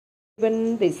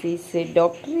This is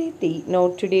Dr. Riti. Now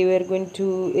today we are going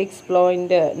to explore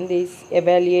this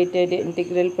evaluated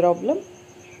integral problem.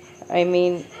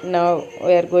 Now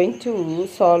we are going to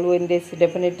solve in this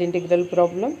definite integral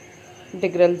problem.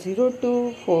 Integral 0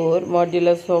 to 4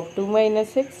 modulus of 2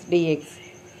 minus x dx.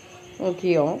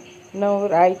 Okay, now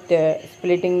write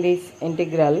splitting this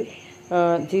integral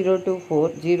 0 to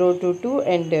 4, 0 to 2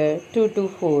 and 2 to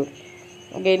 4.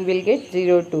 Again we'll get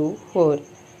 0 to 4.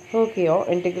 Okay,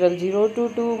 integral 0 to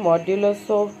 2 modulus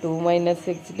of 2 minus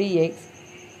x dx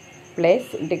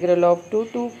plus integral of 2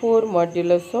 to 4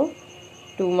 modulus of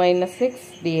 2 minus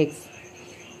x dx.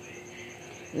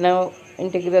 Now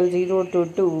integral 0 to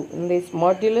 2 in this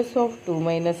modulus of 2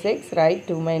 minus x, write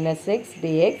 2 minus x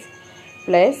dx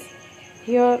plus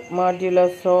here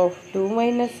modulus of 2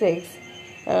 minus x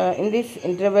in this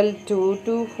interval 2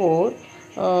 to 4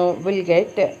 will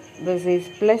get this is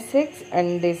plus x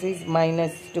and this is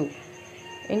minus 2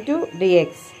 into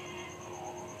dx.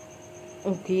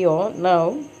 Okay,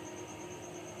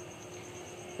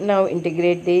 now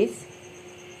integrate this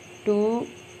 2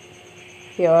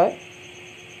 here,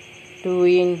 2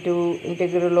 into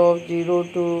integral of 0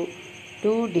 to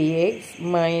 2 dx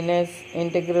minus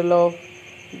integral of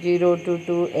 0 to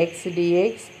 2 x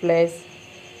dx plus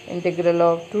integral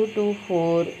of 2 to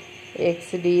 4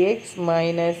 x dx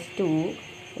minus 2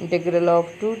 integral of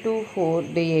 2 to 4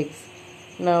 dx.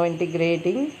 Now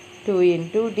integrating 2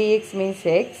 into dx means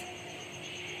x,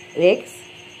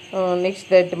 next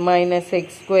that minus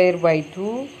x square by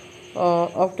 2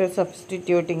 after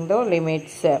substituting the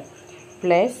limits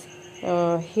plus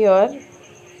here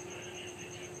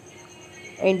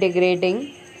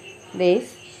integrating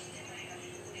this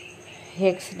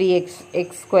x dx,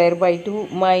 x square by 2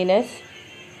 minus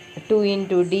 2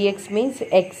 into dx means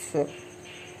x,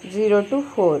 0 to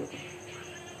 4.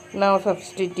 Now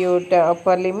substitute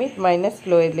upper limit minus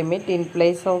lower limit in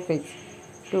place of x.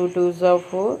 2 2s are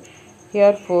 4,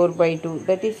 here 4 by 2,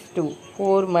 that is 2,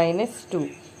 4 minus 2,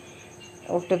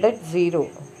 after that 0.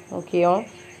 Okay,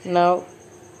 now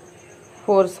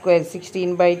 4 square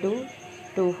 16 by 2,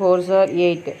 2 4s are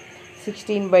 8,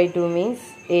 16 by 2 means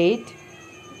 8,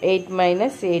 8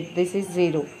 minus 8, this is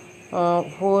 0,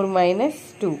 4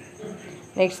 minus 2.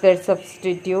 Next that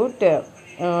substitute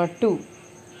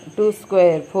 2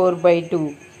 square 4 by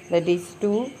 2, that is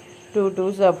 2, 2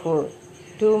 2s are 4,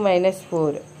 2 minus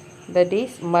 4, that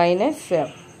is minus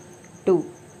 2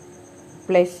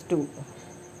 plus 2,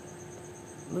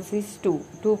 this is 2,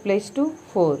 2 plus 2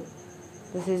 4,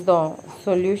 this is the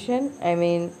solution.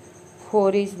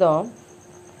 4 is the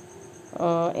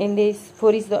in this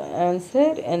 4 is the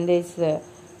answer in this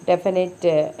definite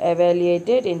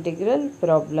evaluated integral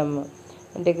problem.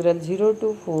 Integral 0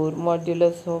 to 4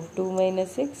 modulus of 2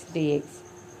 minus x dx.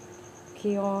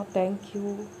 Okay, thank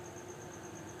you.